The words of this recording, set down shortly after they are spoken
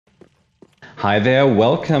Hi there,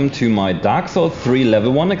 welcome to my Dark Souls 3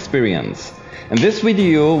 level 1 experience. In this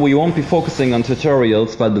video we won't be focusing on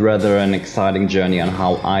tutorials, but rather an exciting journey on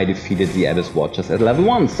how I defeated the Abyss Watchers at level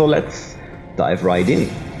 1, so let's dive right in.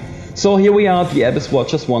 So here we are, the Abyss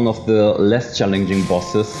Watchers, one of the less challenging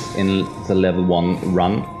bosses in the level 1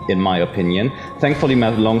 run, in my opinion. Thankfully my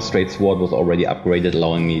long straight sword was already upgraded,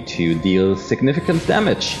 allowing me to deal significant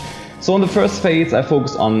damage. So in the first phase I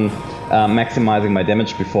focused on maximizing my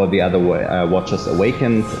damage before the other Watchers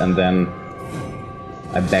awakened, and then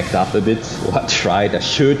I backed up a bit, or I tried, I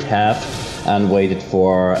should have, and waited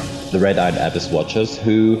for the red-eyed Abyss Watchers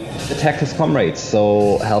who attacked his comrades,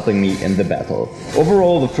 so helping me in the battle.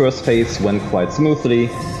 Overall the first phase went quite smoothly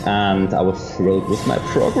and I was thrilled with my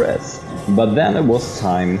progress. But then it was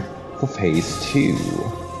time for phase 2.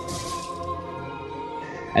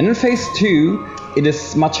 And in phase 2 it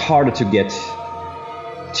is much harder to get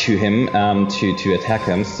to him, to attack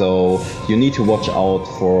him, so you need to watch out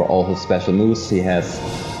for all his special moves. He has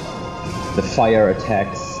the fire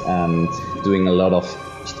attacks and doing a lot of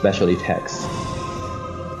special attacks.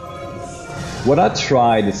 What I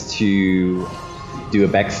tried is to do a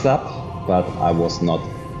backstab, but I was not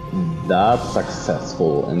that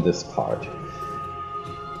successful in this part.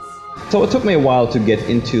 So it took me a while to get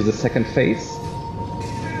into the second phase,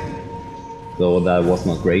 so that was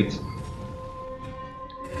not great.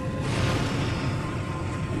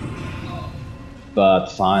 But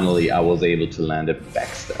finally I was able to land a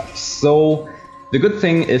backstab. So the good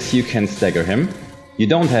thing is you can stagger him. You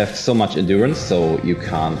don't have so much endurance, so you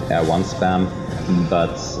can't R1 spam,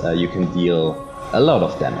 but you can deal a lot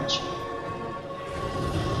of damage.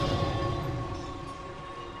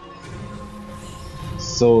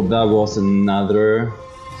 So that was another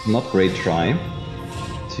not great try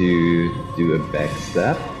to do a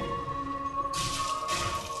backstab,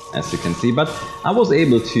 as you can see, but I was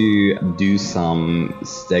able to do some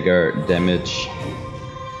stagger damage,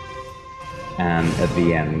 and at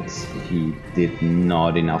the end he did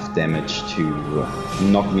not enough damage to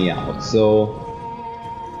knock me out, so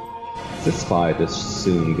this fight is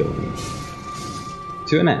soon going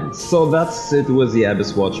to an end. So that's it with the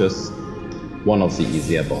Abyss Watchers, one of the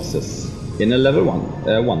easier bosses in a level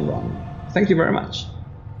 1 run. Thank you very much.